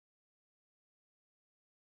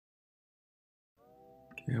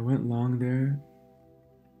Okay, I went long there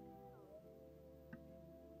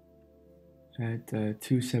at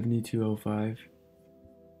 272.05,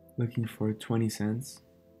 looking for 20 cents.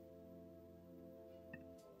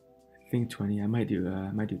 I think 20. I might do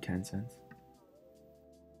 10 cents.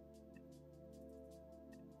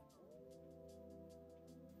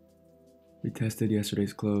 We tested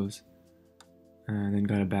yesterday's close and then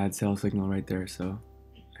got a bad sell signal right there, so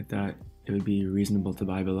I thought it would be reasonable to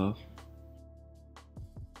buy below.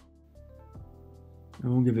 I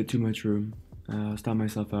won't give it too much room. I'll stop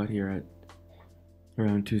myself out here at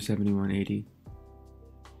around 271.80.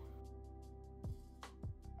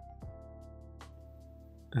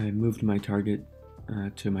 I moved my target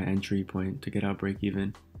to my entry point to get out break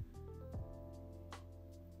even.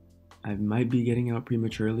 I might be getting out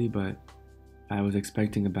prematurely, but I was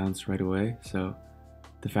expecting a bounce right away, so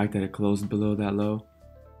the fact that it closed below that low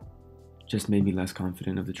just made me less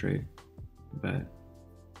confident of the trade. But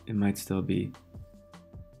it might still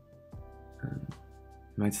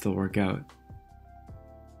work out.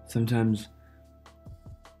 Sometimes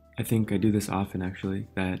I think I do this often actually,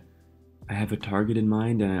 that I have a target in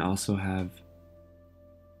mind and I also have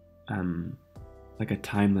like a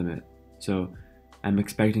time limit. So I'm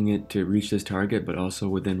expecting it to reach this target, but also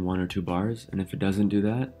within 1 or 2 bars. And if it doesn't do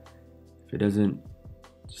that, if it doesn't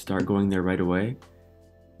start going there right away,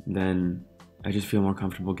 then I just feel more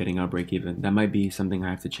comfortable getting out break even. That might be something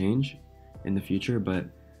I have to change in the future, but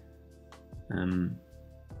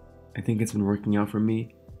I think it's been working out for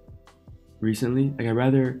me recently. Like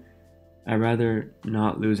I rather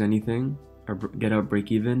not lose anything or get out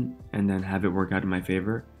break even and then have it work out in my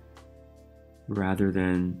favor, rather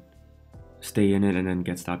than stay in it and then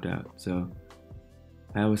get stopped out. So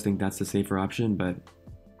I always think that's the safer option, but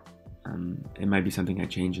it might be something I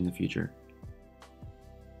change in the future.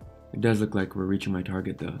 It does look like we're reaching my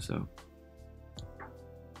target though, so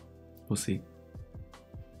we'll see.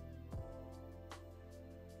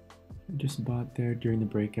 I just bought there during the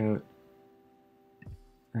breakout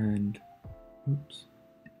and oops,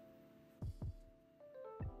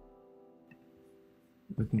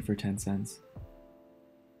 looking for 10 cents.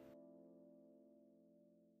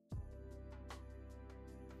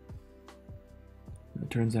 It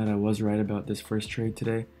turns out I was right about this first trade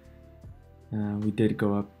today. We did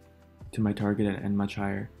go up to my target and much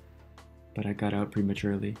higher, but I got out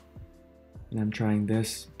prematurely. And I'm trying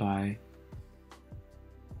this buy,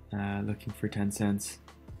 looking for 10 cents.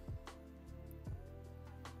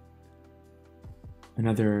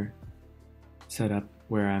 Another setup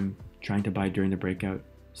where I'm trying to buy during the breakout,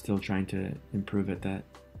 still trying to improve at that.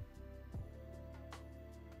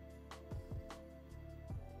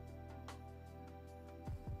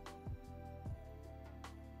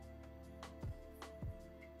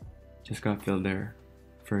 Just got filled there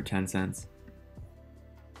for 10 cents.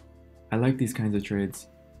 I like these kinds of trades.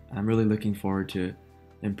 I'm really looking forward to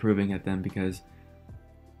improving at them because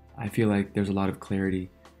I feel like there's a lot of clarity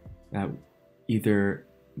that either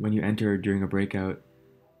when you enter during a breakout,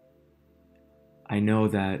 I know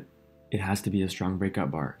that it has to be a strong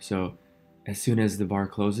breakout bar. So as soon as the bar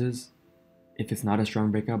closes, if it's not a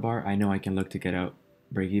strong breakout bar, I know I can look to get out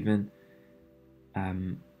break even.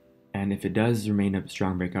 And if it does remain a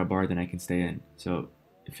strong breakout bar, then I can stay in. So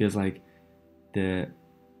it feels like the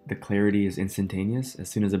clarity is instantaneous. As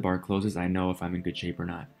soon as the bar closes, I know if I'm in good shape or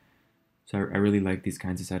not. So I really like these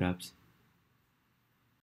kinds of setups.